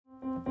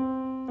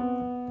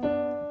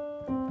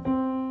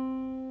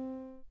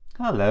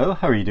Hello,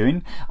 how are you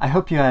doing? I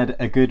hope you had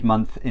a good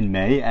month in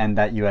May and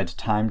that you had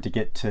time to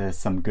get to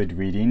some good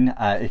reading.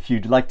 If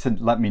you'd like to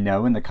let me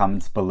know in the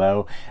comments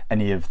below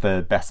any of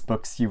the best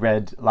books you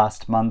read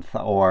last month,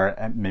 or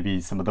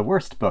maybe some of the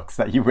worst books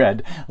that you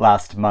read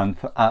last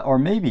month, or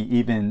maybe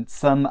even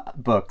some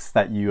books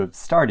that you have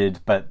started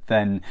but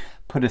then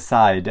put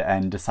aside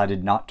and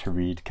decided not to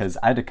read, because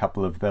I had a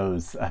couple of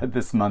those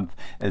this month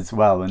as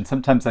well. And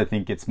sometimes I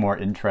think it's more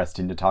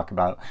interesting to talk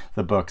about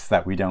the books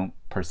that we don't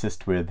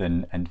persist with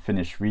and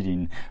finish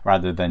reading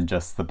rather than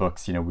just the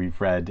books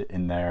we've read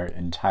in their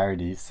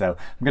entirety. So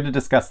I'm going to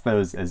discuss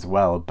those as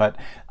well, but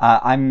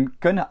I'm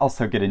going to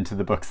also get into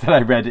the books that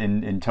I read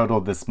in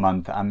total this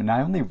month. And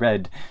I only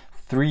read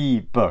 3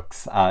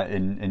 books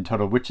in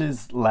total, which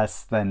is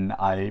less than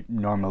I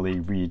normally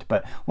read,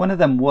 but one of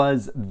them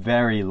was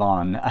very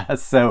long,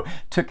 so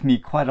took me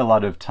quite a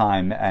lot of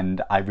time,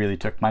 and I really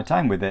took my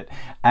time with it.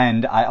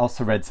 And I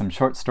also read some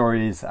short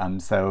stories,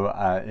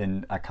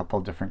 in a couple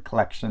different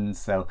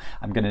collections, so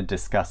I'm going to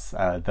discuss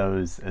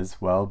those as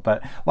well.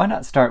 But why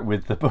not start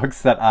with the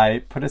books that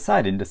I put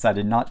aside and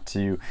decided not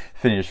to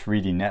finish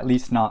reading, at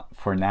least not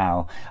for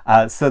now.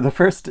 So the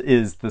first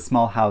is The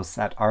Small House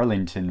at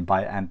Arlington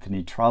by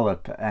Anthony Trollope.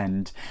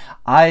 And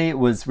I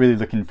was really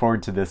looking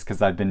forward to this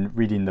because I've been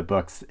reading the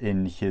books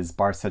in his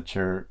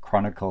Barsetshire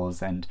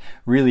Chronicles and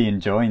really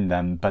enjoying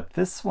them. But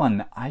this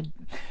one I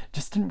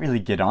just didn't really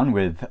get on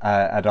with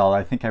at all.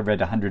 I think I read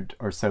 100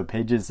 or so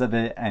pages of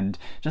it and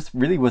just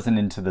really wasn't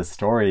into the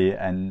story,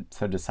 and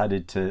so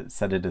decided to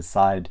set it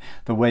aside.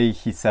 The way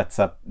he sets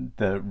up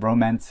the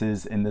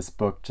romances in this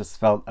book just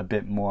felt a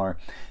bit more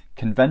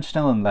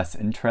conventional and less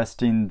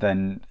interesting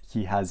than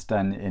he has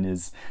done in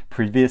his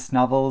previous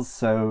novels.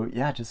 So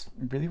yeah, just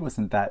really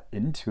wasn't that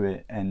into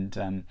it,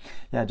 and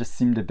yeah, just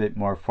seemed a bit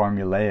more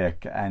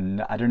formulaic.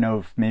 And I don't know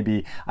if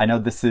maybe, I know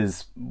this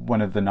is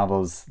one of the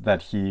novels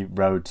that he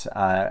wrote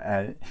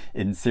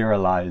in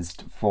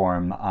serialized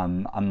form,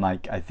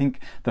 unlike I think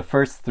the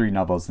first 3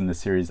 novels in the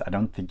series. I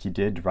don't think he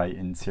did write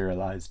in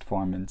serialized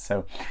form, and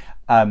so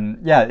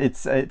yeah,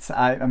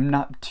 I'm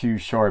not too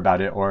sure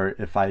about it, or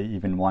if I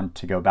even want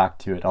to go back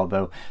to it,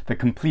 although the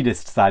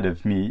completist side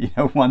of me,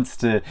 wants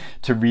to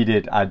read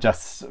it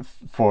just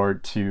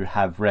to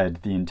have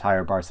read the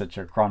entire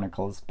Barsetshire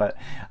Chronicles. But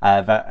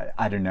that,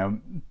 I don't know,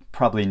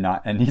 probably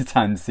not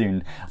anytime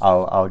soon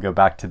I'll go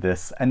back to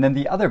this. And then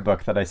the other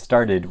book that I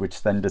started,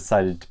 which then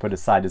decided to put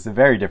aside, is a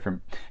very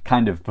different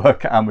kind of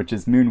book, which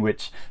is Moon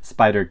Witch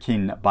Spider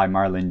King by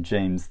Marlon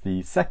James,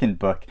 the second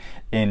book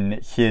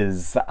in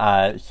his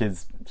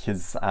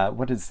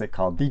what is it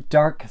called? The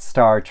Dark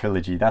Star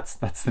Trilogy. That's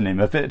the name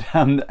of it.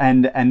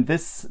 And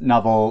this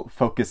novel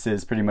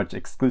focuses pretty much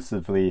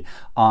exclusively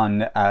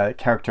on a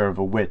character of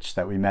a witch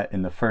that we met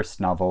in the first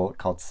novel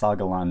called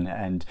Sagalan,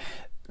 and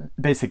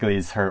basically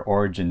is her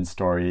origin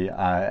story,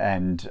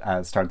 and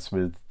starts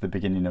with the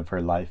beginning of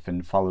her life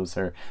and follows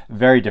her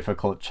very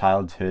difficult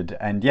childhood.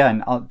 And yeah,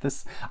 and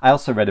this I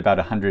also read about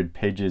 100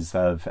 pages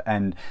of,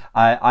 and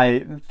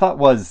I thought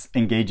was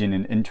engaging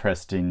and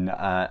interesting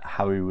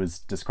how he was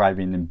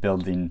describing and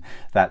building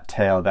that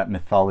tale, that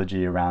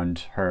mythology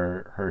around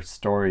her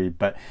story,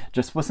 but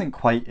just wasn't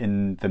quite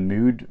in the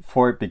mood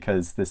for it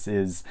because this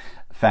is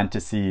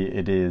fantasy.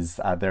 It is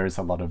there's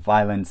a lot of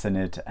violence in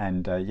it,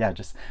 and yeah,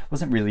 just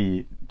wasn't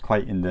really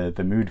quite in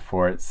the mood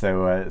for it.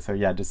 So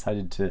yeah,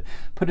 decided to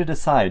put it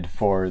aside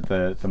for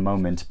the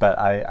moment, but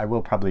I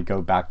will probably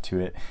go back to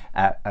it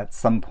at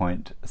some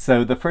point.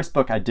 So the first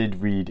book I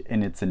did read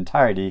in its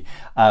entirety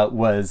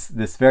was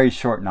this very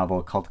short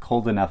novel called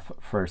Cold Enough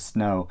for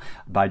Snow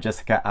by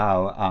Jessica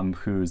Au,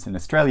 who's an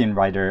Australian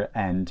writer,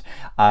 and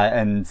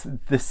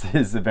this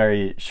is a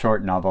very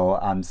short novel.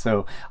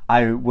 So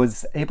I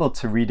was able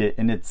to read it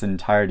in its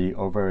entirety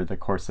over the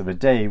course of a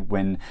day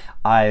when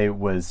I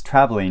was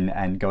traveling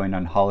and going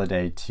on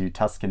holiday to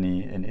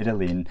Tuscany in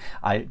Italy, and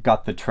I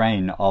got the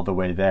train all the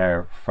way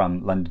there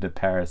from London to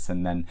Paris,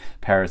 and then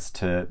Paris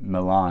to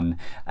Milan,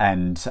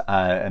 and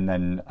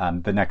then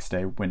the next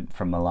day went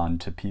from Milan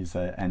to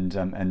Pisa,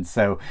 and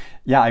so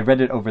yeah, I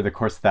read it over the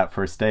course of that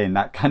first day, and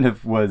that kind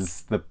of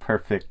was the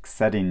perfect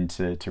setting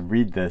to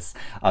read this,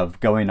 of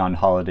going on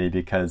holiday,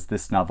 because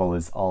this novel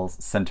is all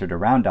centered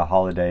around a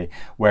holiday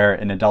where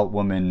an adult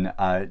woman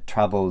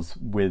travels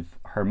with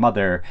her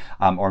mother,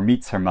 or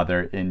meets her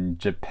mother in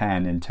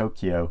Japan, in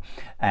Tokyo,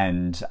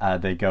 and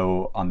they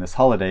go on this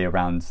holiday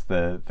around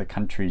the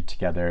country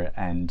together,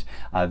 and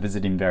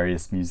visiting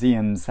various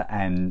museums,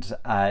 and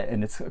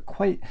it's a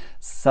quite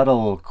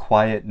subtle,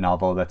 quiet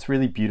novel that's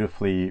really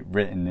beautifully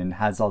written and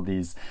has all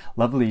these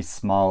lovely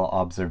small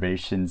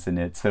observations in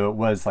it. So it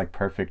was like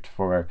perfect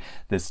for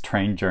this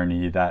train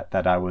journey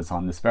that I was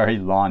on, this very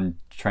long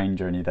train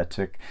journey that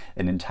took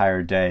an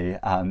entire day,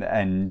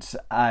 and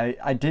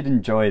I did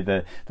enjoy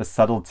the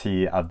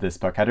subtlety of this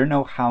book. I don't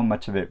know how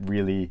much of it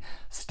really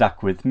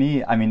stuck with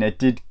me. I mean, it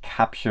did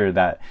capture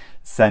that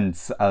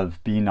sense of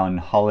being on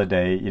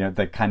holiday, you know,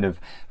 the kind of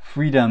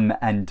freedom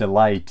and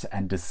delight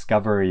and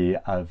discovery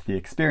of the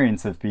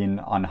experience of being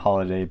on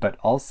holiday, but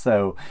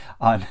also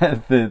on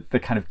the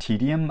kind of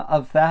tedium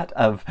of that,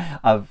 of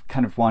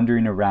kind of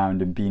wandering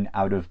around and being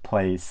out of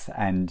place,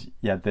 and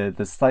yeah,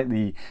 the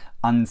slightly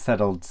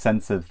unsettled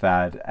sense of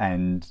that,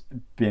 and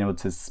being able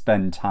to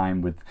spend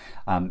time with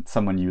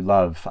someone you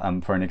love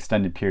for an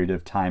extended period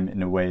of time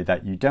in a way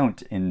that you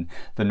don't in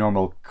the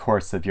normal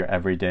course of your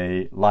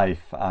everyday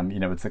life. You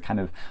know, it's a kind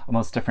of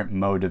almost different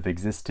mode of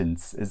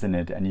existence, isn't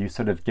it? And you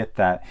sort of get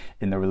that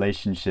in the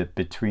relationship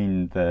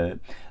between the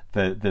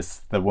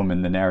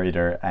woman, the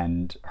narrator,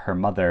 and her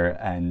mother,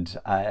 and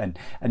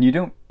you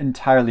don't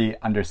entirely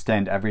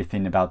understand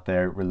everything about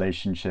their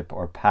relationship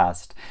or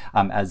past.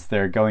 As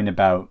they're going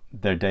about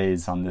their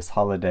days on this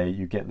holiday,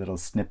 you get little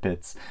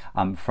snippets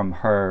from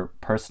her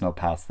personal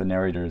past, the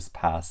narrator's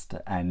past,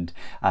 and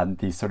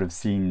these sort of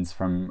scenes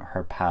from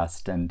her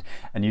past, and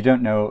you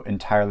don't know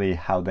entirely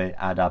how they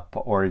add up,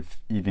 or if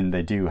even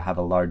they do have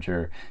a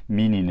larger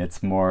meaning.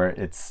 It's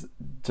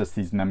just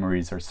these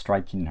memories are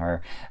striking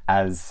her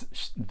as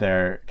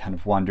they're kind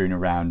of wandering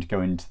around,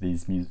 going to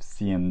these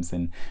museums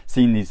and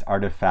seeing these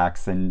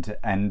artifacts, and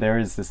there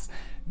is this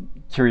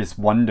curious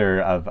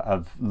wonder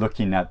of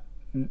looking at,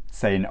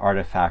 say, an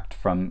artifact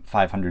from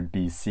 500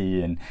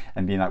 BC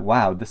and being like,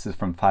 wow, this is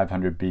from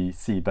 500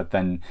 BC, but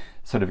then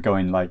sort of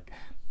going like,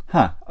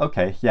 huh,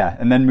 okay, yeah,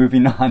 and then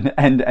moving on,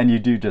 and you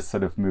do just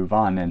sort of move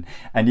on, and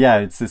yeah,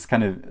 it's this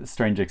kind of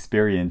strange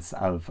experience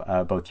of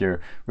both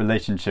your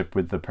relationship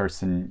with the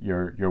person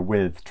you're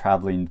with,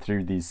 traveling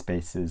through these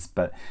spaces,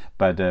 but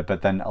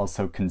then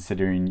also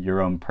considering your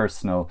own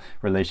personal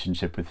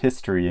relationship with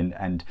history,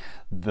 and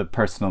the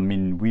personal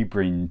meaning we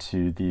bring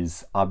to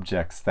these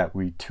objects that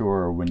we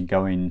tour when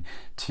going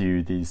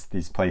to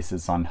these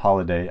places on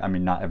holiday. I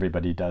mean, not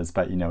everybody does,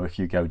 but you know, if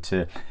you go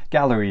to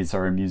galleries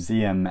or a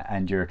museum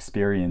and your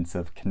experience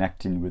of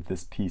connecting with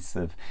this piece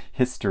of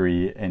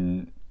history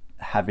and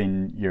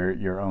having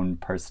your own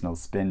personal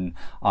spin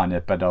on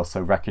it, but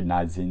also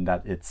recognizing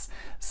that it's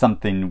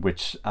something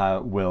which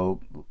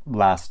will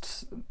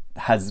last,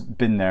 has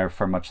been there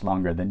for much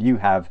longer than you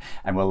have,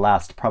 and will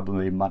last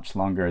probably much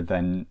longer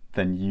than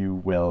you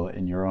will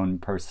in your own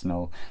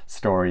personal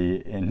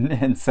story.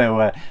 And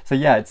so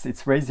yeah,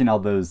 it's raising all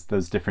those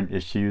different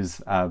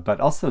issues, but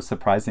also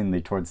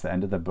surprisingly towards the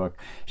end of the book,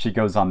 she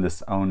goes on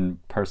this own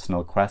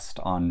personal quest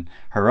on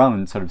her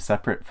own, sort of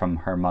separate from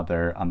her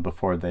mother,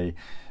 before they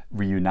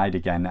reunite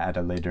again at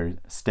a later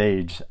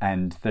stage.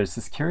 And there's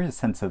this curious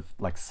sense of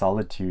like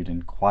solitude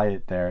and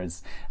quiet there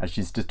as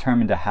she's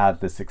determined to have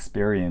this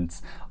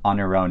experience on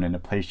her own in a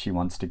place she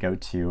wants to go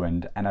to,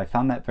 and I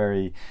found that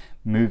very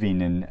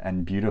moving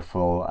and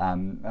beautiful,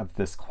 of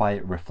this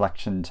quiet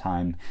reflection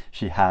time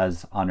she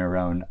has on her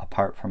own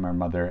apart from her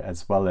mother,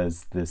 as well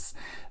as this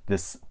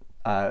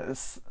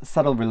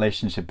subtle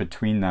relationship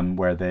between them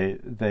where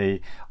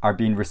they are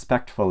being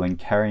respectful and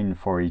caring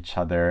for each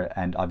other,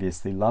 and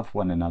obviously love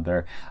one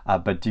another,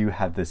 but do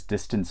have this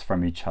distance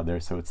from each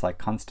other. So it's like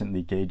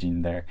constantly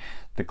gauging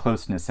the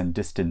closeness and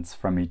distance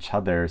from each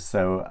other.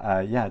 So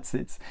yeah,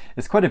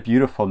 it's quite a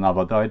beautiful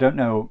novel, though I don't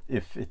know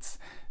if it's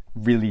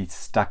really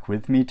stuck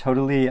with me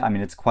totally. I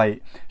mean, it's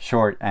quite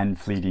short and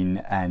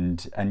fleeting,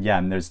 and yeah,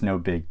 and there's no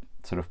big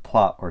sort of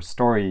plot or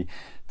story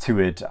to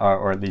it,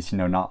 or at least, you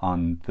know, not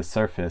on the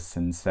surface,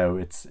 and so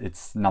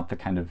it's not the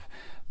kind of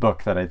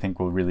book that I think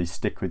will really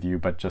stick with you,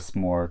 but just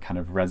more kind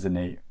of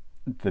resonate.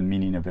 The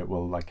meaning of it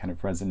will like kind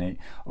of resonate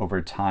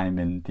over time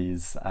in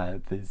these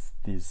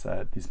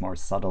more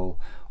subtle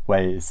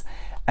ways.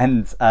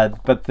 And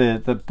but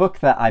the book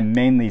that I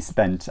mainly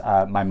spent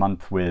my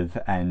month with,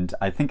 and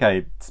I think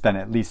I spent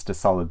at least a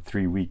solid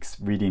 3 weeks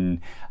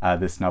reading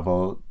this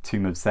novel,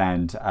 Tomb of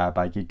Sand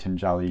by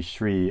Geetanjali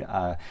Shree,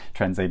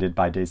 translated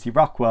by Daisy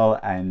Rockwell,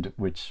 and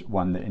which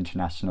won the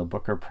International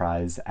Booker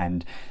Prize,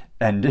 and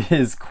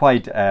is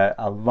quite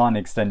a long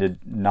extended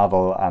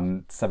novel,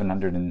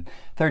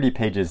 730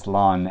 pages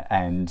long,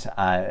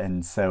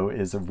 and so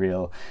is a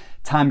real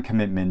time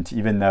commitment,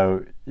 even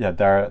though yeah,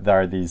 there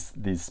are these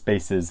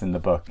spaces in the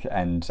book,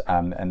 and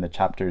the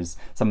chapters,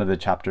 some of the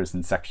chapters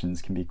and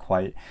sections can be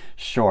quite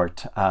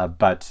short,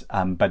 but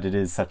it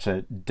is such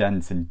a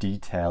dense and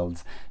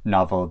detailed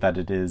novel that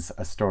it is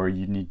a story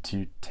you need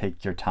to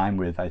take your time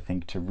with, I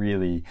think, to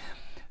really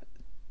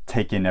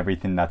take in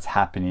everything that's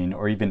happening,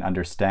 or even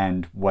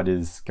understand what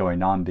is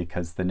going on,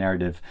 because the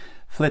narrative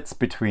flits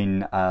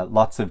between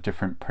lots of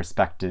different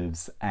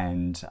perspectives,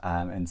 and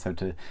so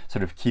to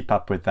sort of keep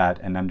up with that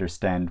and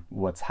understand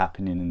what's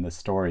happening in the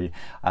story,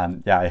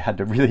 yeah, I had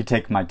to really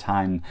take my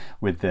time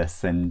with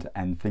this and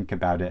think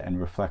about it and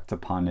reflect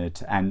upon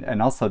it,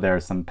 and also there are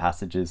some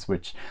passages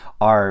which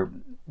are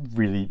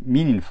really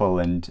meaningful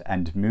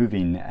and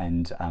moving,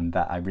 and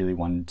that I really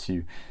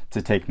wanted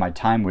to take my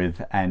time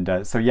with.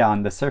 And so yeah,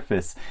 on the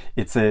surface,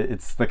 it's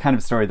the kind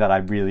of story that I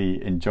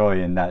really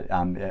enjoy, and that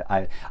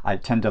I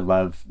tend to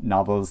love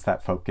novels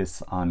that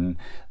focus on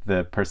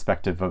the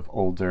perspective of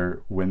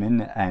older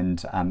women,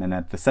 and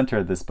at the center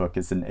of this book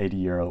is an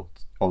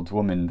 80-year-old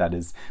woman that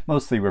is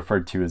mostly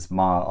referred to as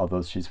Ma,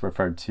 although she's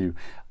referred to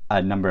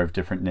a number of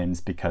different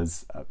names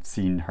because of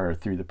seeing her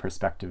through the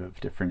perspective of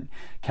different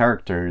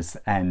characters.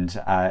 And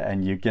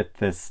you get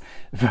this,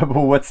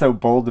 what's so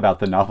bold about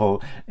the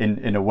novel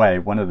in a way,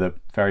 one of the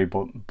very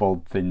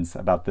bold things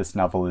about this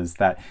novel is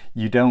that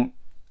you don't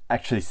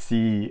actually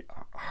see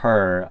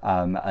her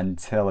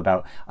until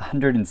about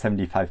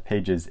 175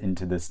 pages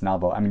into this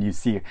novel. I mean, you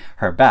see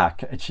her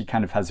back, and she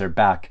kind of has her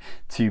back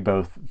to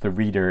both the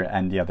reader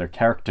and the other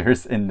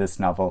characters in this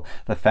novel,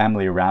 the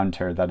family around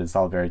her that is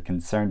all very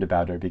concerned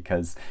about her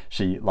because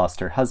she lost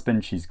her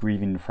husband, she's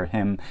grieving for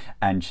him,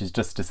 and she's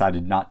just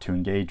decided not to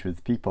engage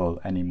with people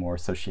anymore,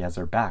 so she has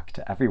her back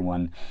to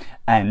everyone.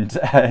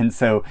 And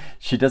so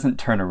she doesn't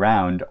turn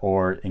around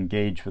or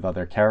engage with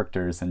other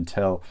characters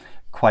until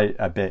quite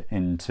a bit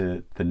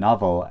into the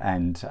novel,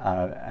 and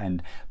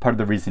part of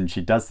the reason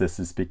she does this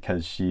is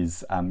because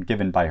she's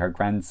given by her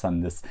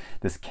grandson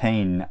this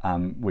cane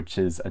which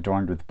is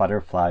adorned with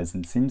butterflies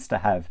and seems to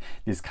have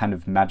these kind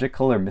of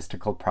magical or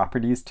mystical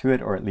properties to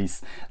it, or at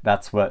least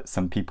that's what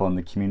some people in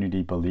the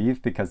community believe,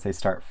 because they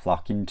start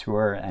flocking to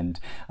her and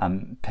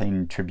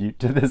paying tribute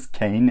to this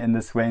cane in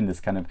this way, in this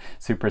kind of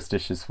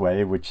superstitious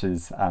way, which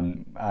is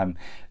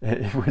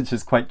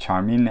quite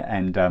charming.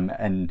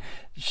 And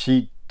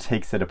she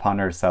takes it upon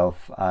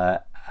herself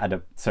at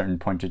a certain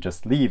point to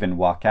just leave and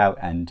walk out,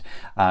 and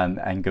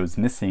goes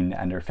missing,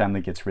 and her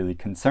family gets really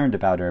concerned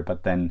about her,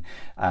 but then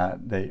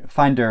they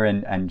find her,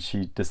 and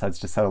she decides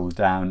to settle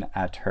down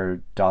at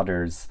her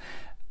daughter's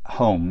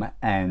home,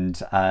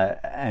 and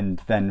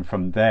then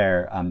from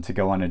there to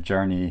go on a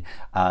journey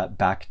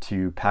back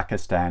to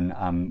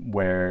Pakistan,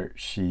 where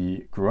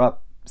she grew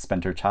up,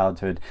 spent her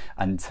childhood,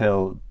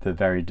 until the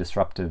very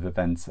disruptive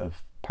events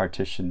of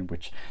partition,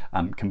 which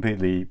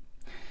completely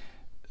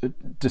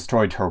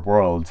destroyed her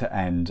world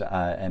and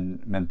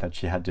meant that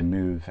she had to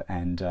move,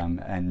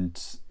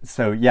 and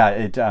so yeah,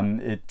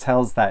 it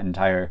tells that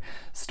entire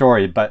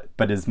story, but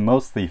is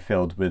mostly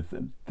filled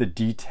with the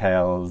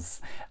details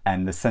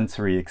and the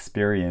sensory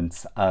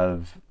experience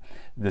of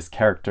this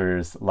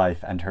character's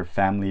life and her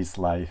family's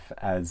life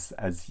as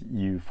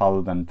you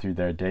follow them through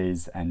their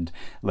days and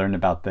learn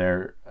about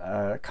their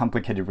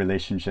complicated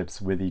relationships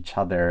with each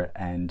other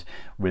and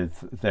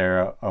with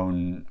their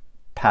own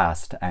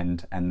past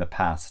and the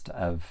past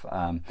of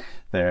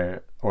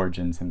their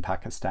origins in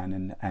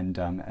Pakistan,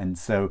 and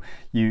so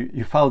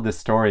you follow this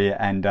story,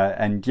 and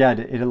yeah,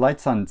 it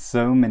alights on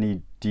so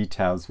many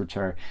details which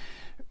are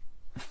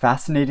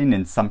fascinating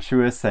and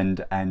sumptuous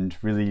and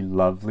really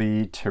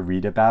lovely to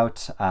read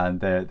about.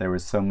 There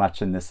was so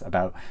much in this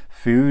about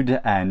food,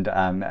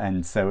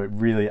 and so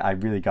I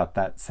really got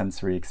that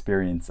sensory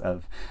experience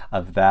of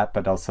that,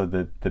 but also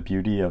the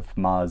beauty of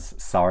Ma's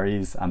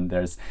saris.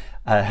 There's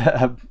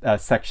a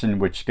section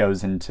which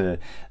goes into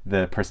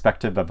the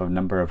perspective of a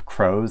number of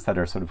crows that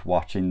are sort of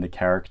watching the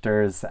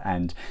characters,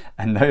 and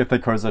the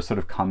crows are sort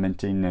of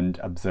commenting and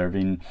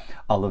observing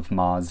all of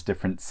Ma's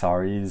different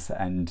saris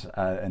and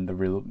the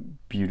real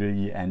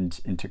beauty and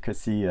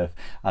intricacy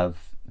of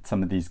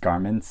some of these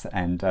garments,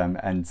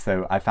 and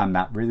so I found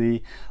that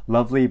really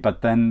lovely.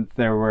 But then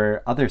there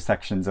were other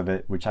sections of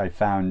it which I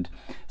found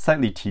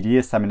slightly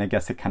tedious. I mean, I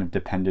guess it kind of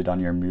depended on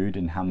your mood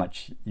and how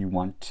much you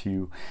want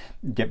to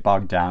get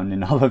bogged down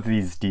in all of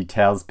these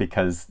details,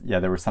 because yeah,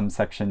 there were some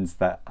sections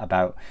that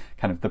about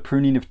kind of the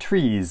pruning of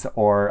trees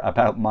or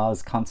about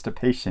Ma's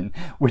constipation,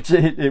 which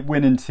it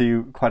went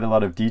into quite a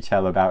lot of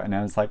detail about, and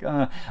I was like,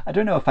 I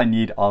don't know if I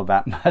need all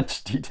that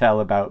much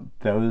detail about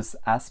those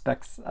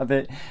aspects of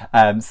it.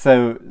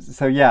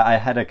 So yeah, I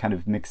had a kind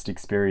of mixed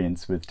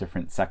experience with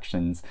different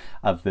sections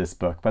of this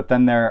book. But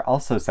then there are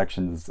also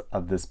sections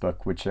of this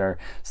book which are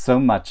so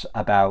much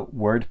about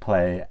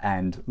wordplay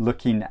and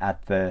looking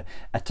at the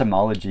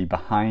etymology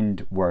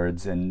behind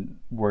words and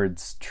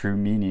words' true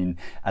meaning,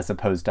 as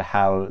opposed to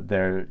how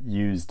they're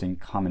used in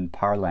common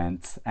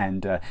parlance.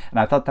 And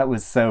I thought that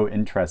was so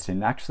interesting.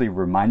 It actually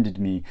reminded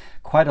me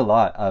quite a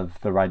lot of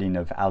the writing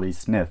of Ali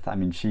Smith. I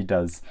mean, she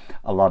does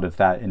a lot of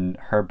that in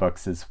her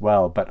books as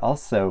well, but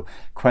also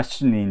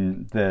questioning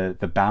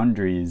the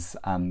boundaries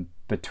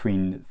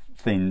between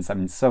things. I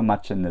mean, so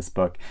much in this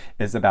book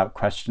is about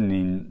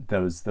questioning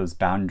those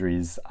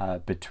boundaries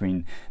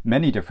between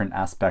many different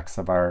aspects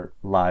of our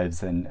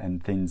lives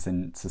and things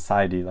in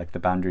society, like the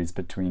boundaries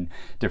between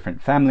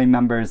different family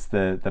members,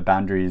 the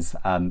boundaries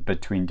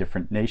between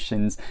different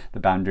nations, the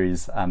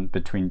boundaries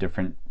between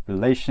different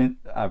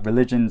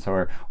religions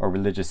or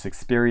religious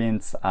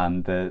experience,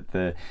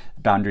 the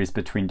boundaries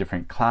between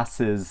different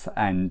classes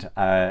and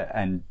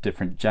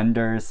different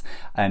genders.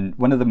 And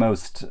one of the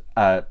most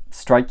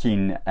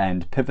striking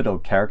and pivotal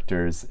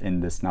characters in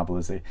this novel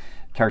is a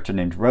character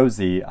named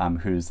Rosie,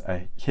 who's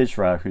a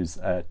hijra, who's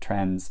a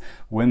trans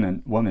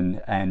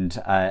woman,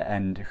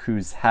 and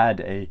who's had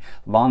a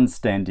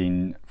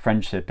long-standing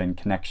friendship and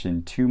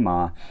connection to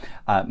Ma.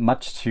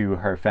 Much to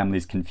her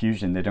family's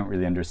confusion, they don't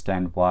really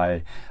understand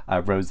why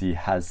Rosie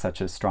has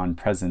such a strong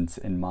presence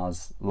in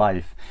Ma's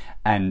life,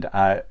 and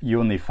you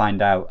only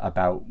find out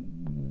about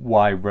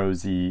why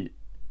Rosie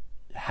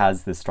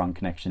has this strong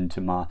connection to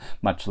Ma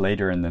much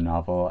later in the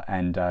novel,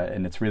 and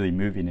it's really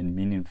moving and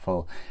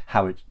meaningful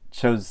how it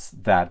shows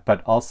that,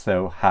 but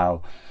also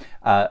how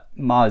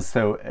Ma is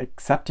so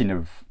accepting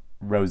of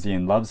Rosie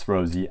and loves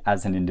Rosie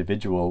as an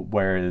individual,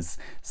 whereas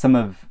some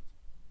of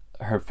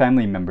her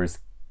family members,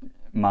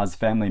 Ma's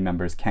family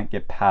members, can't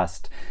get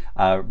past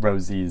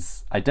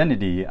Rosie's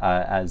identity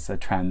as a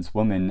trans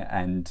woman,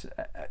 and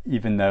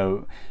even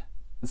though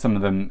some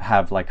of them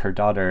have, like her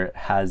daughter,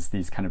 has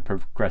these kind of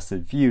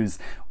progressive views,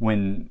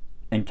 when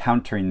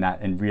encountering that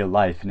in real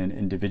life in an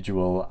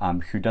individual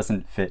who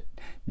doesn't fit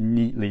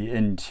neatly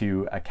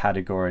into a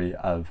category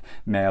of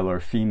male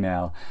or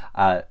female,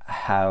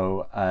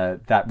 how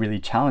that really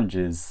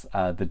challenges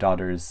the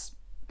daughter's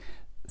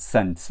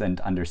sense and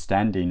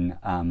understanding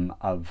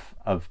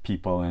of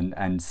people,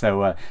 and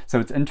so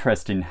it's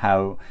interesting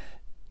how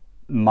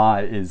Ma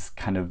is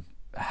kind of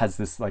has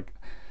this like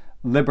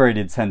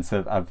liberated sense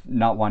of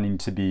not wanting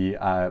to be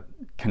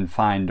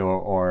confined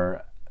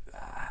or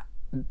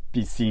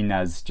be seen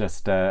as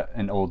just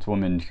an old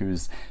woman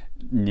who's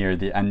near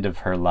the end of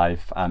her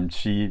life.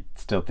 She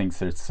still thinks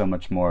there's so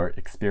much more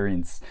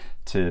experience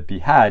to be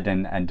had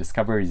and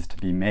discoveries to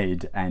be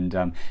made,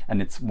 and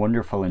it's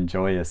wonderful and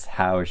joyous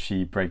how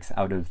she breaks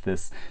out of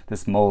this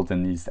mold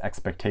and these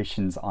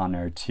expectations on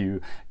her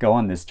to go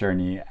on this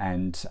journey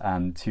and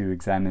to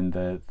examine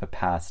the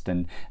past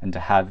and to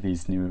have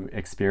these new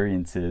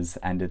experiences,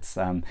 and it's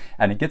and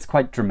it gets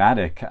quite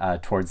dramatic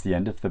towards the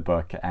end of the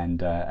book,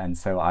 and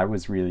so I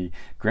was really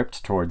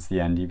gripped towards the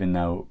end, even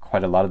though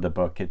quite a lot of the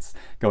book it's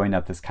going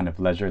at this kind of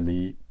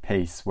leisurely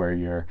pace where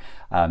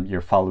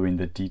you're following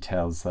the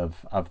details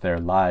of their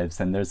lives.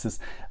 And there's this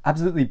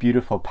absolutely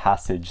beautiful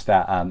passage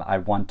that I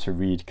want to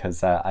read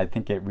because I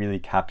think it really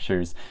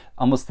captures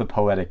almost the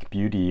poetic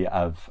beauty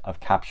of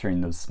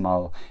capturing those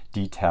small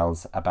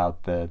details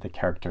about the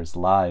characters'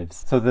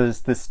 lives. So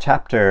there's this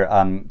chapter,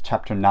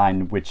 chapter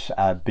 9, which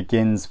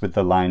begins with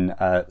the line,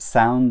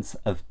 "Sounds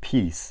of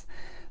peace.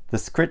 The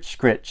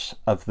scritch-scritch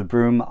of the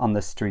broom on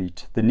the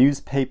street, the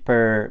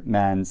newspaper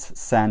man's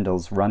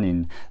sandals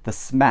running, the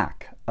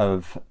smack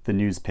of the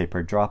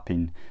newspaper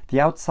dropping,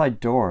 the outside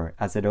door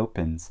as it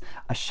opens,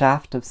 a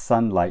shaft of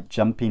sunlight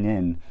jumping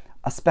in,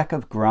 a speck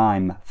of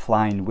grime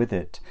flying with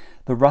it,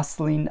 the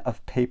rustling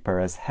of paper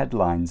as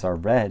headlines are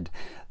read,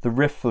 the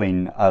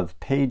riffling of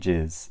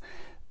pages,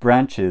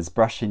 branches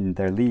brushing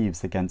their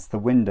leaves against the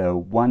window,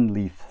 one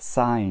leaf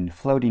sighing,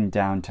 floating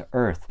down to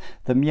earth,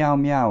 the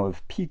meow-meow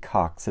of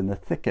peacocks in the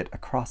thicket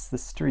across the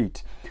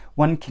street.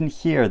 One can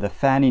hear the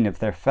fanning of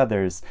their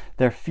feathers,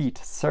 their feet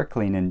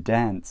circling in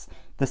dance,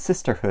 the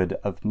sisterhood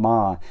of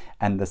Ma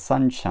and the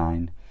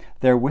sunshine,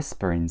 their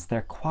whisperings,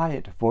 their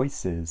quiet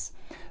voices,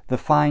 the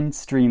fine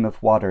stream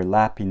of water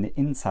lapping the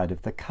inside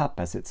of the cup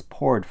as it's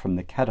poured from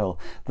the kettle,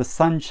 the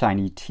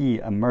sunshiny tea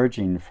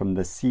emerging from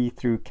the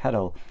see-through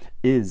kettle,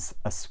 is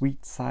a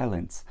sweet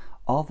silence.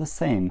 All the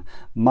same,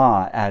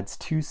 Ma adds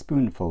 2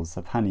 spoonfuls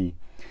of honey.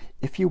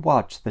 If you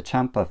watch the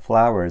champa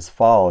flowers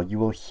fall, you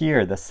will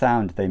hear the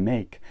sound they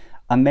make.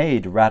 A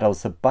maid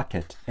rattles a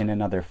bucket in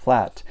another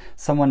flat.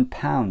 Someone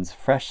pounds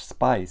fresh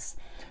spice.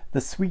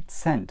 The sweet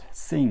scent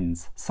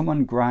sings.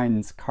 Someone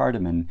grinds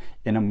cardamom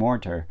in a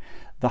mortar.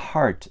 The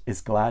heart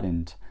is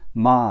gladdened.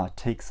 Ma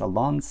takes a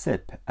long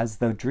sip as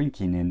though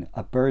drinking in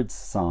a bird's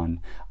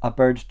song. A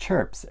bird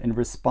chirps in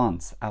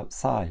response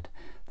outside.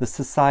 The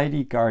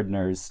society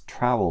gardener's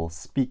trowel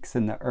speaks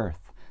in the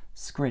earth.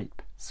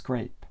 Scrape,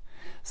 scrape.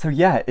 So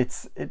yeah,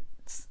 it's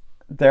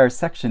there are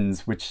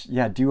sections which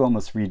do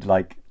almost read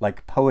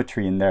like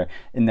poetry in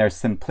their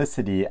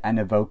simplicity and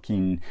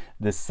evoking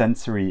this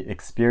sensory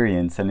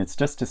experience, and it's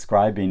just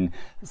describing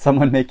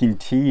someone making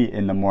tea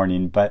in the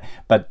morning, but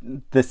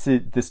this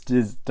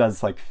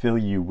does like fill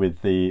you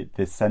with the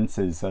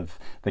senses of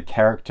the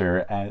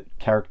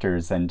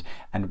characters and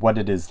what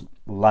it is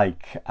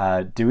like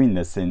doing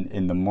this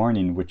in the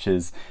morning, which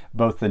is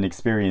both an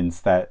experience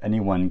that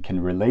anyone can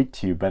relate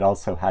to, but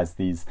also has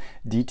these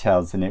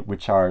details in it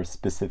which are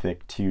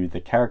specific to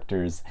the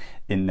characters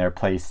in their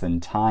place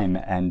and time,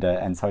 and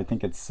so I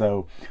think it's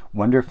so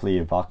wonderfully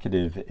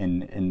evocative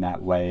in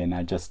that way, and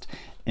I just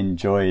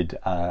enjoyed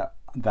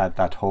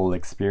that whole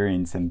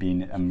experience and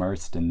being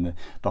immersed in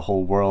the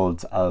whole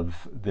world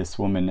of this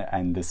woman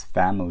and this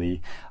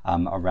family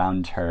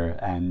around her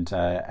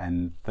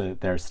and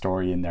their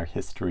story and their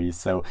history.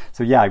 So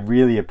yeah, I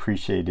really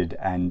appreciated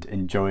and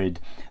enjoyed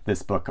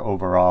this book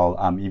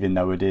overall, even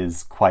though it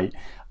is quite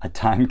a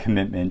time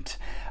commitment.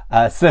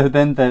 So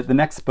then the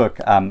next book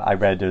I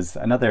read is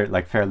another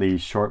like fairly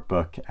short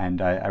book,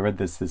 and I read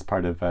this as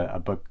part of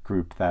a book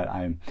group that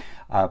I'm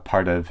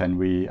part of, and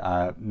we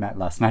met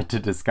last night to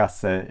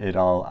discuss it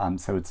all.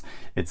 So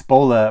it's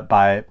Bolla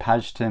by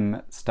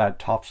Pajtim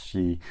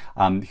Statovci,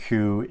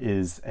 who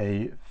is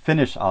a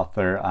Finnish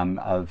author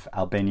of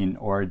Albanian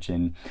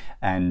origin,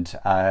 and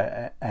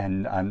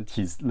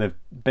he's lived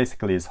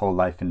basically his whole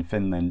life in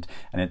Finland,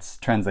 and it's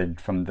translated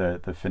from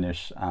the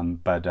Finnish,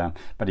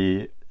 but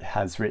he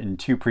has written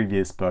 2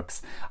 previous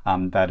books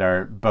that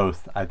are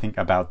both, I think,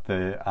 about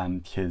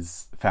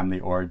his family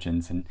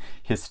origins and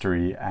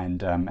history,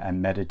 and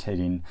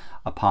meditating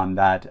upon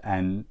that.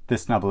 And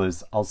this novel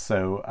is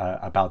also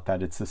about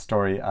that. It's a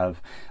story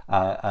of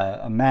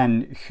a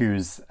man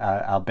who's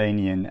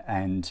Albanian,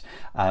 and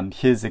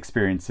his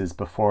experiences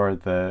before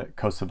the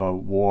Kosovo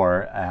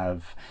War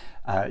of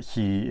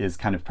he is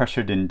kind of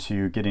pressured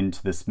into getting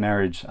into this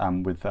marriage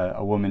with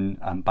a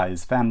woman by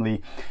his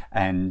family,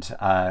 and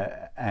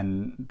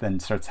then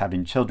starts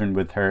having children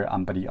with her.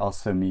 But he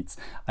also meets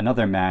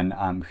another man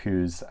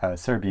who's a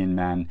Serbian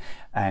man,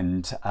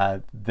 and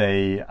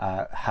they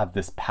have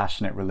this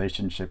passionate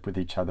relationship with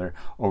each other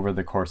over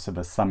the course of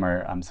a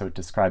summer. So it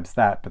describes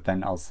that, but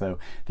then also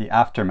the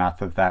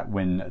aftermath of that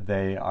when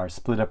they are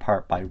split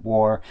apart by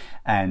war,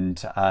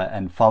 and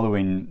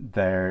following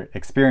their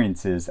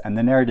experiences. And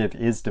the narrative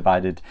is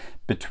divided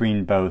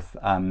between both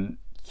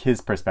his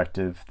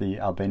perspective, the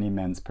Albanian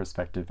man's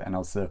perspective, and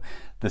also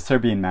the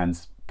Serbian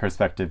man's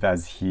perspective,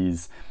 as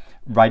he's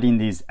writing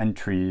these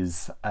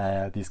entries,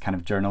 these kind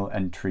of journal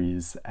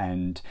entries,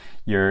 and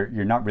you're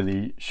not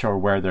really sure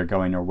where they're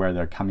going or where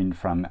they're coming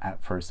from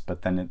at first,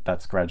 but then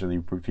that's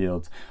gradually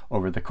revealed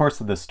over the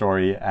course of the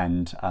story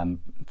and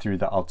through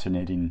the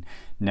alternating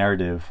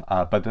narrative.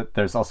 But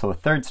there's also a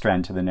third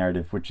strand to the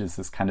narrative, which is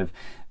this kind of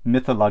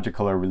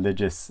mythological or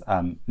religious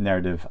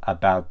narrative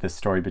about this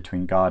story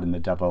between God and the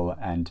devil,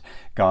 and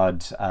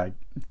God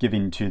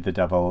giving to the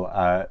devil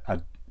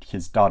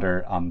his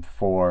daughter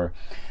for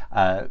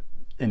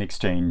in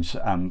exchange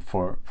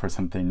for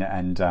something,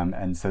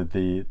 and so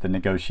the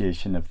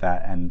negotiation of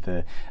that, and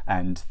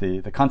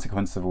the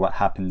consequence of what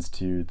happens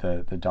to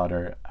the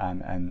daughter,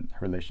 and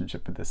her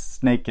relationship with this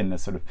snake, and the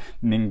sort of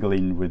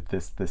mingling with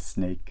this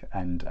snake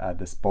and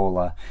this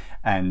Bolla,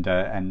 and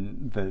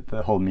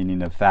the whole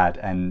meaning of that,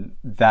 and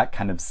that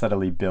kind of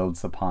subtly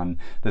builds upon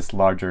this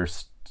larger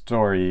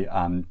story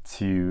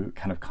to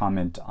kind of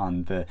comment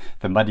on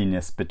the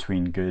muddiness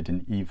between good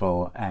and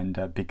evil,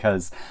 and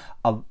because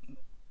a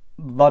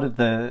lot of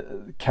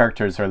the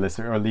characters are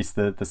listed, or at least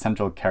the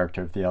central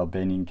character of the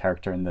Albanian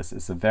character in this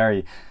is a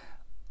very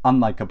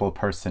unlikable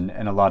person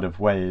in a lot of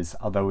ways,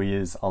 although he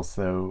is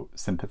also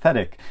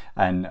sympathetic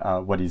and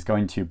what he's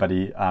going to, but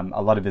a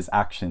lot of his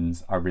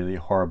actions are really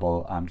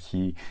horrible.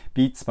 He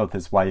beats both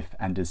his wife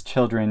and his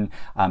children.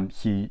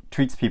 He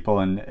treats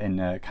people in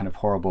a kind of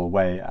horrible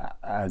way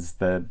as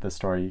the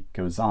story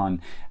goes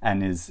on,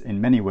 and is in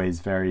many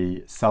ways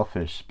very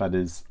selfish, but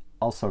is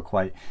also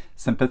quite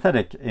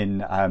sympathetic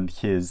in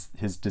his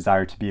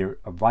desire to be a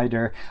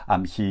writer.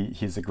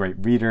 He's a great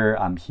reader.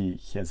 He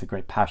has a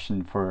great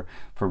passion for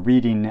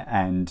reading,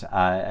 and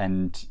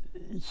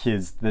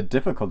the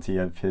difficulty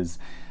of his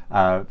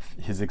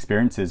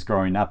experiences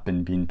growing up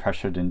and being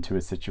pressured into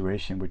a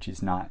situation which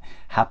he's not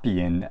happy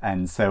in.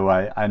 And so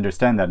I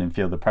understand that and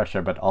feel the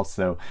pressure, but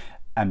also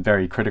am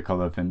very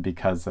critical of him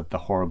because of the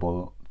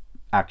horrible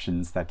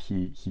actions that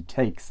he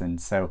takes.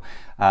 And so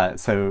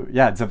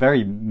yeah, it's a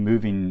very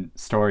moving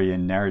story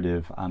and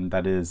narrative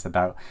that is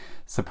about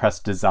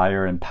suppressed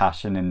desire and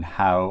passion, and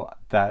how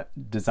that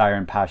desire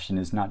and passion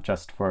is not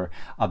just for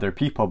other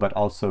people, but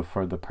also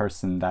for the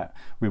person that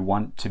we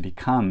want to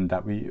become,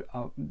 that we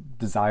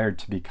desired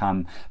to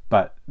become,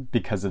 but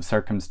because of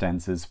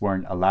circumstances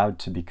weren't allowed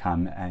to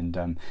become.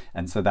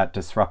 And so that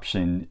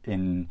disruption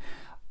in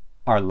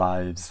our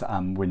lives,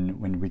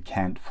 when we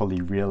can't fully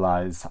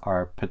realize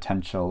our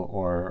potential,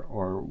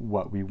 or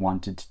what we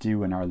wanted to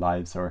do in our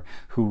lives, or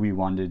who we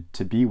wanted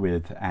to be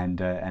with,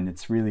 and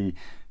it's really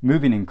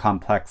moving and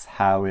complex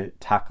how it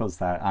tackles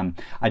that.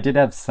 I did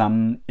have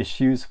some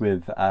issues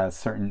with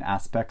certain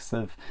aspects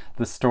of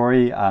the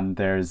story.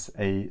 There's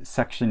a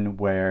section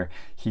where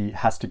he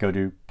has to go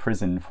to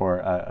prison for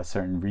a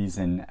certain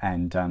reason,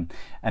 and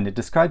it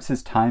describes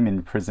his time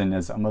in prison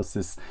as almost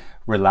this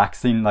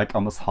relaxing, like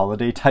almost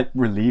holiday type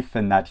relief,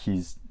 in that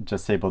he's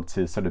just able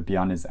to sort of be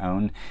on his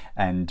own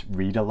and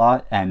read a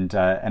lot. And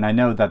I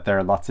know that there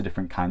are lots of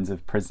different kinds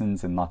of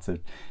prisons and lots of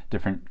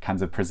different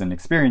kinds of prison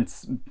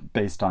experience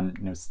based on,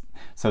 you know,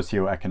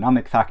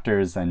 socioeconomic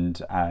factors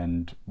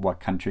and what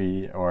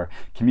country or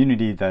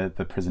community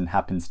the prison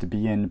happens to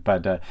be in.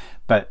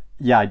 But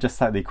yeah, I just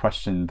slightly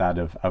questioned that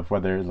of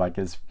whether, like,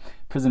 is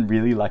prison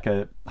really like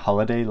a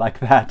holiday like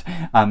that?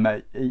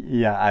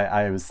 Yeah,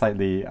 I was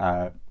slightly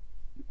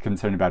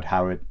concerned about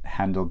how it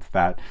handled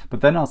that.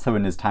 But then also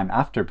in his time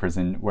after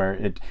prison, where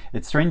it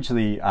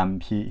strangely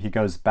he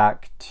goes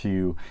back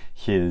to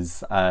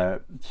his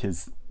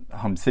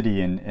home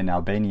city in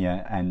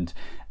Albania,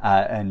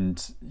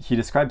 and he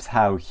describes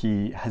how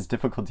he has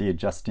difficulty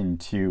adjusting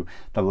to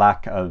the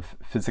lack of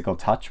physical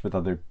touch with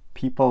other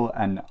people,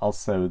 and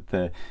also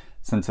the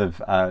sense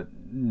of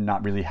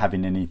not really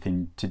having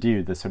anything to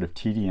do, the sort of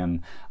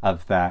tedium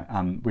of that,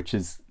 which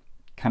is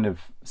kind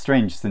of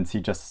strange since he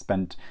just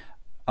spent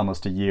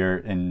almost a year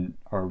in,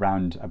 or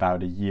around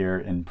about a year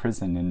in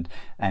prison,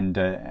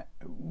 and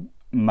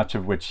much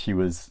of which he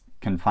was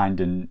confined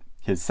in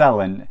his cell,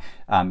 and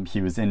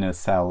he was in a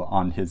cell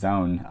on his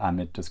own.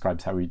 It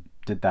describes how he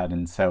did that,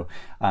 and so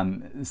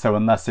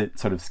unless it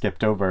sort of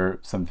skipped over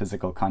some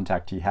physical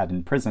contact he had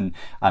in prison,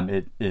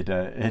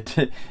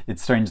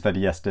 it's strange that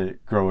he has to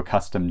grow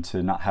accustomed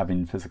to not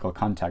having physical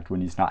contact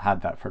when he's not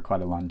had that for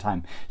quite a long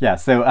time. Yeah,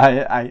 so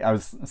I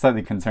was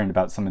slightly concerned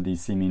about some of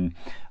these seeming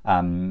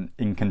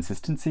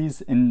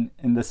inconsistencies in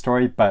the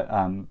story, but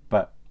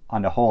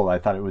on the whole, I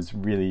thought it was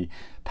really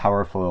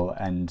powerful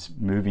and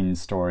moving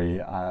story,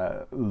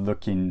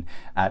 looking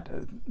at,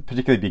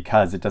 particularly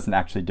because it doesn't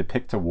actually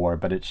depict a war,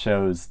 but it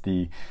shows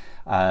the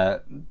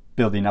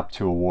building up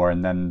to a war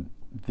and then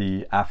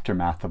the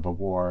aftermath of a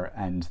war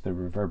and the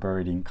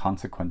reverberating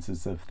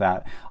consequences of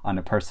that on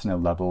a personal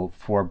level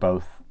for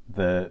both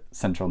the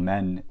central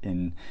men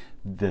in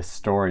this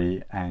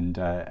story and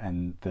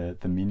the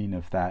meaning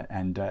of that,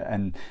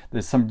 and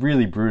there's some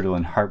really brutal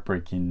and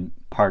heartbreaking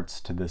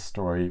parts to this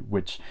story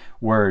which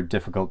were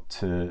difficult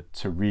to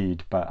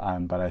read, but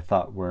I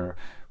thought were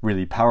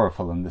really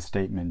powerful in the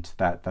statement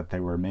that they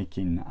were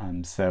making.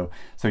 So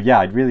yeah,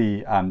 I'd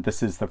really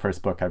this is the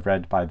first book I've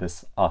read by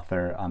this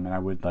author, and I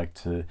would like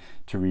to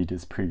read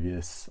his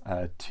previous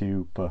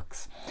two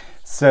books.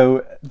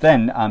 So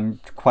then,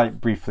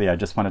 quite briefly, I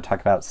just want to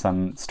talk about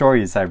some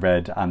stories I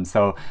read.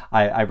 So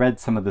I read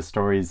some of the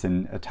stories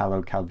in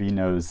Italo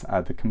Calvino's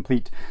The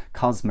Complete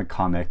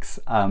Cosmicomics,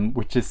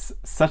 which is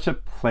such a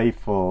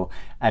playful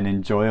and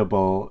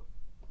enjoyable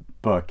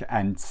book,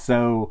 and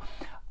so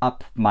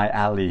up my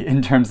alley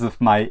in terms of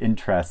my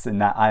interests, in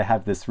that I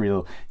have this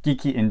real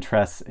geeky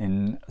interest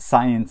in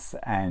science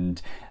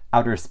and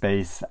outer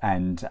space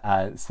and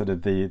sort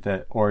of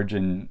the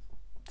origin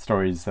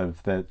stories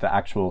of the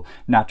actual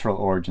natural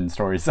origin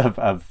stories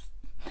of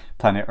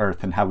planet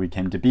Earth and how we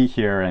came to be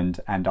here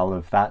and all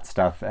of that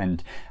stuff,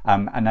 and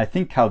I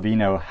think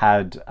Calvino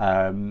had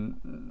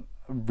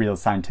real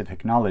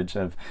scientific knowledge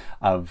of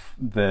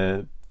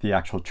the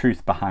actual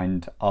truth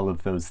behind all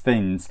of those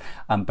things,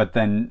 but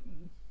then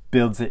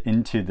builds it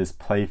into this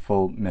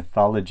playful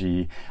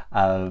mythology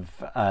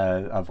of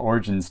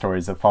origin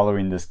stories, of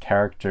following this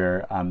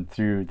character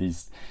through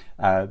these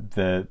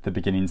the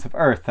beginnings of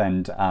Earth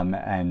and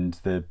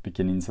the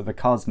beginnings of the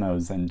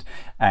cosmos,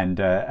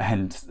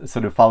 and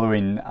sort of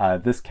following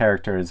this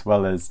character as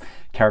well as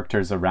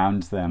characters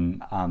around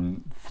them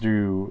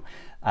through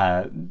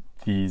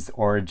these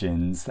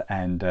origins,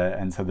 and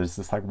so there's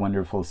this like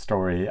wonderful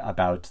story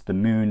about the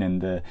moon and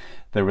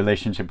the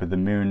relationship with the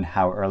moon,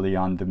 how early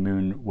on the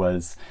moon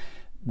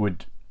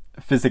would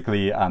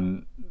physically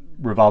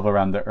revolve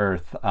around the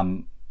Earth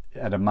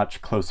at a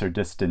much closer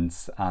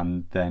distance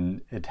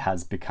than it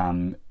has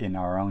become in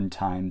our own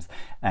times,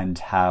 and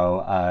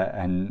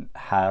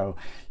how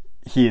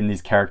he and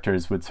these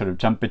characters would sort of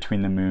jump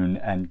between the moon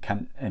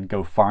and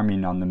go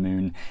farming on the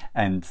moon,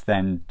 and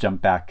then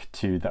jump back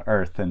to the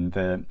Earth, and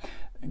the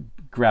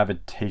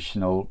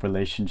gravitational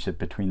relationship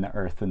between the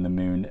Earth and the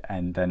moon,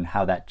 and then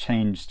how that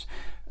changed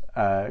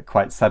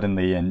quite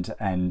suddenly, and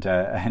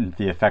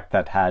the effect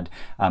that had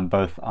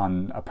both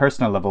on a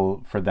personal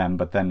level for them,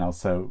 but then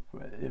also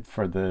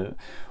for the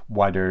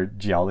wider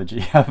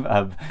geology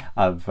of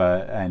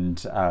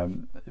and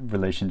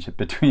relationship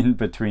between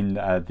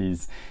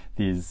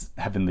these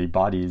heavenly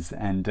bodies,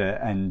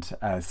 and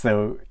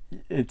so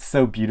it's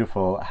so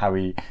beautiful how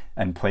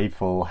and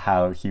playful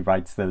how he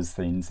writes those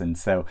things. And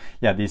so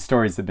yeah, these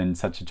stories have been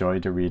such a joy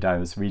to read. I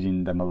was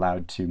reading them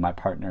aloud to my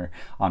partner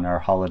on our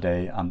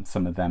holiday,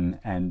 some of them,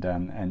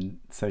 and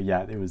so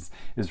yeah, it was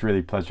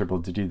really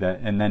pleasurable to do that,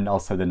 and then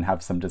also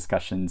have some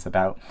discussions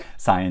about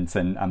science,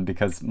 and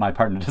because my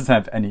partner doesn't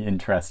have any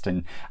interest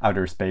in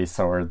outer space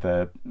or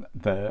the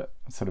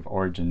sort of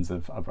origins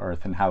of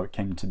Earth and how it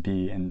came to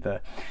be, and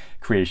the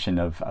creation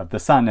of the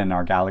sun and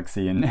our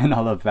galaxy and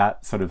all of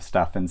that sort of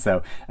stuff. And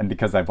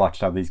because I've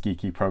watched all these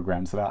geeky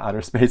programs about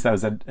outer space, I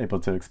was able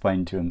to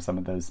explain to him some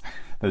of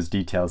those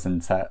details,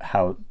 and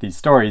how these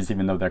stories,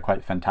 even though they're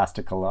quite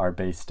fantastical, are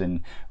based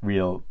in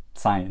real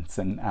science.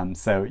 And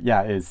so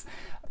yeah, is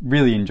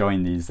really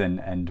enjoying these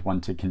and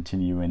want to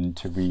continue and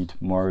to read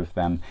more of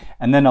them.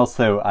 And then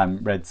also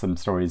read some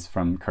stories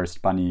from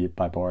Cursed Bunny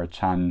by Bora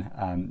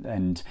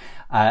and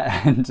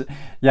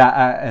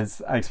yeah,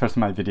 as I expressed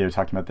in my video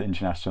talking about the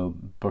International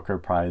Booker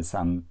Prize,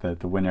 the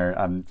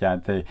winner, yeah,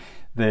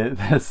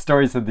 the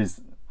stories of these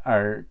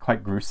are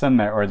quite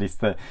gruesome, or at least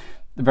the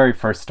very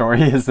first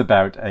story is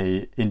about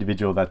a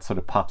individual that sort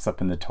of pops up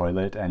in the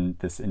toilet, and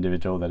this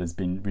individual that has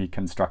been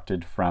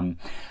reconstructed from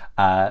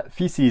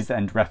feces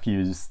and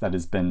refuse that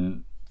has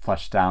been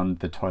flushed down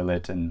the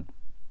toilet, and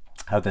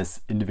how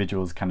this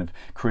individual is kind of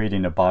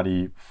creating a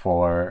body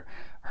for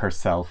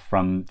herself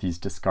from these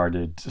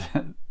discarded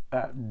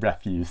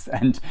refuse.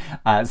 And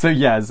so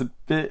yeah, it's a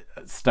bit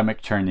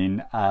stomach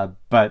churning,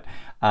 but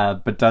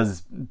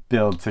does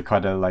build to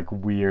quite a like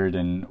weird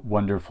and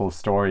wonderful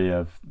story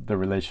of the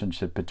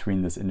relationship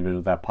between this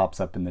individual that pops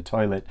up in the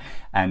toilet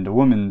and a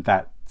woman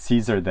that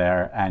sees her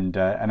there. And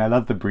I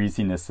love the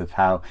breeziness of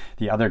how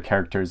the other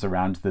characters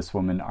around this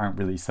woman aren't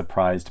really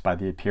surprised by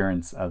the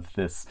appearance of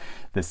this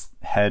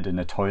head in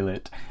a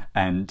toilet,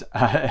 and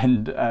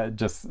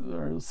just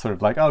sort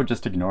of like, oh,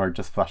 just ignore it,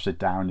 just flush it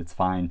down, it's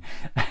fine.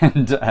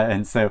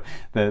 And so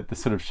the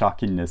sort of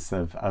shockingness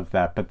of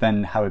that, but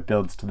then how it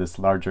builds to this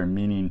larger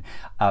meaning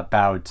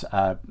about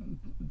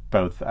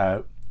both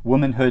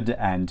womanhood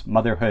and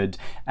motherhood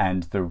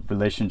and the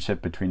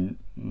relationship between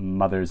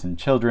mothers and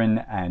children,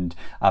 and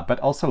but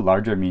also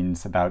larger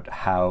meanings about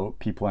how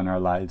people in our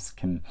lives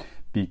can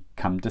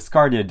become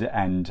discarded,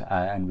 and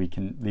we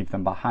can leave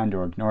them behind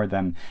or ignore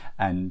them,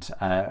 and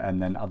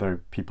then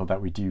other people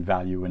that we do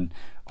value and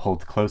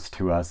hold close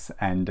to us.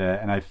 And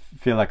I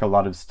feel like a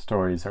lot of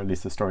stories, or at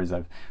least the stories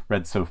I've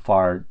read so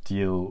far,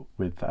 deal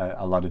with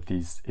a lot of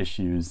these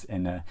issues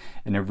in a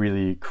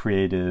really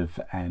creative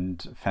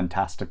and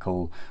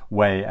fantastical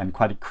way, and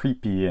quite a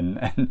creepy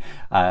and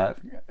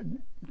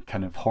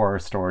kind of horror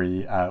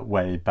story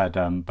way, but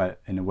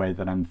in a way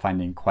that I'm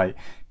finding quite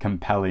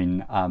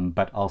compelling,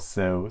 but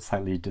also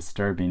slightly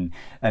disturbing.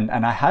 And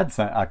I had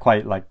a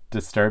quite like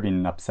disturbing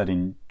and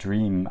upsetting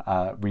dream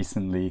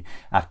recently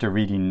after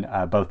reading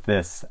both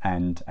this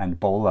and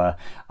Bolla,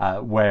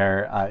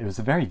 where it was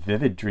a very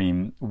vivid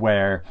dream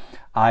where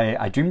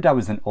I dreamed I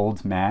was an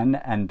old man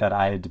and that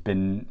I had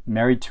been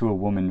married to a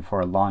woman for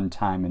a long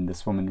time, and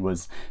this woman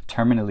was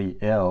terminally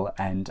ill,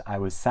 and I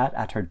was sat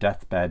at her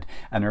deathbed,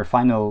 and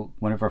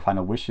one of her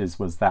final wishes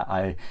was that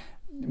I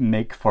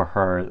make for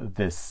her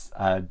this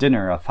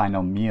dinner, a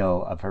final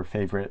meal of her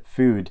favorite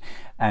food.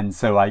 And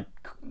so I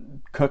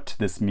cooked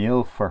this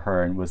meal for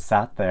her and was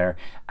sat there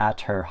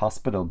at her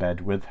hospital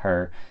bed with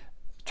her,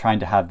 trying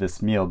to have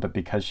this meal, but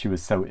because she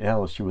was so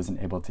ill, she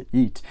wasn't able to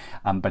eat,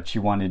 but she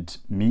wanted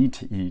me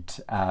to eat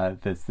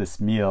this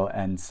meal.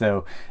 And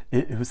so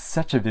it was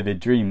such a vivid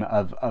dream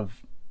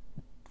of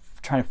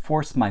trying to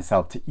force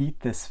myself to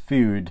eat this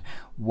food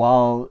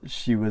while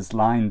she was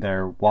lying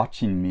there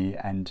watching me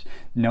and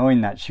knowing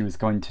that she was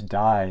going to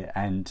die,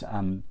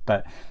 and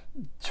but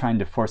trying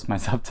to force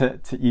myself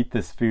to eat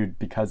this food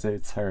because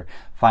it's her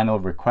final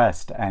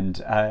request. And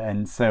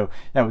so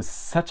yeah, it was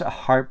such a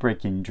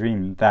heartbreaking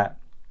dream that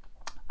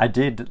I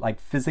did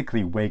like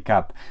physically wake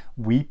up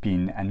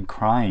weeping and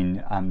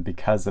crying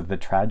because of the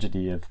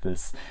tragedy of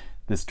this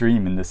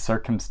dream and this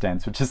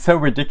circumstance, which is so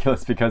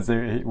ridiculous because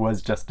it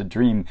was just a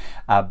dream,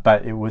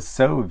 but it was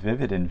so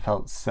vivid and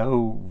felt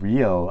so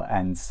real.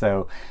 And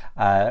so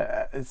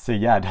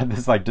yeah, it had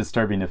this like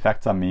disturbing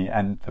effect on me,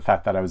 and the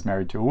fact that I was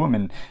married to a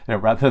woman,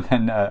 rather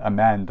than a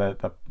man,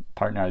 the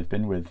partner I've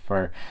been with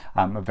for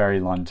a very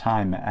long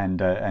time.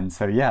 And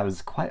so yeah, it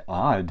was quite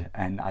odd,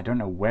 and I don't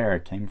know where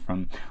it came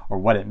from or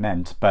what it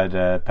meant, but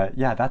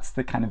yeah, that's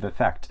the kind of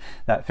effect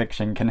that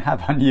fiction can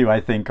have on you, I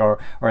think, or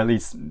at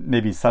least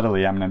maybe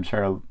subtly. I mean, I'm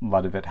sure a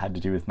lot of it had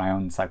to do with my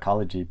own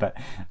psychology, but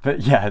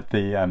yeah,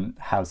 the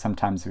how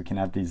sometimes we can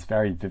have these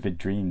very vivid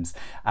dreams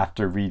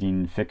after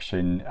reading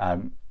fiction,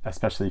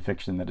 especially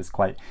fiction that is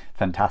quite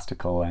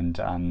fantastical and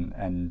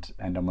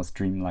almost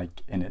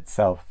dreamlike in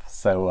itself.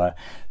 So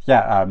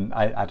yeah,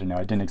 I don't know,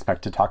 I didn't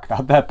expect to talk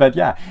about that, but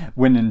yeah,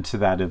 went into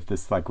that of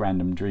this like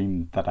random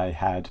dream that I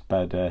had.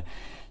 But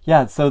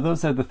yeah, so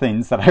those are the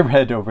things that I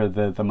read over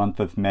the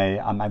month of May.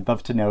 I'd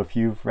love to know if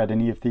you've read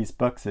any of these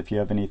books, if you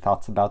have any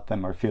thoughts about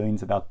them or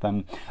feelings about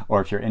them, or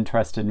if you're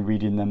interested in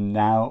reading them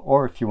now,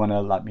 or if you want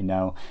to let me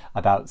know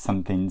about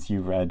some things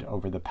you've read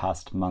over the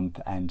past month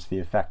and the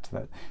effect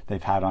that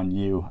they've had on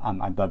you.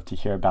 I'd love to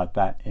hear about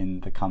that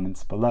in the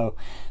comments below.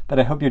 But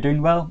I hope you're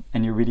doing well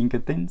and you're reading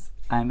good things,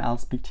 and I'll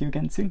speak to you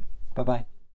again soon. Bye-bye.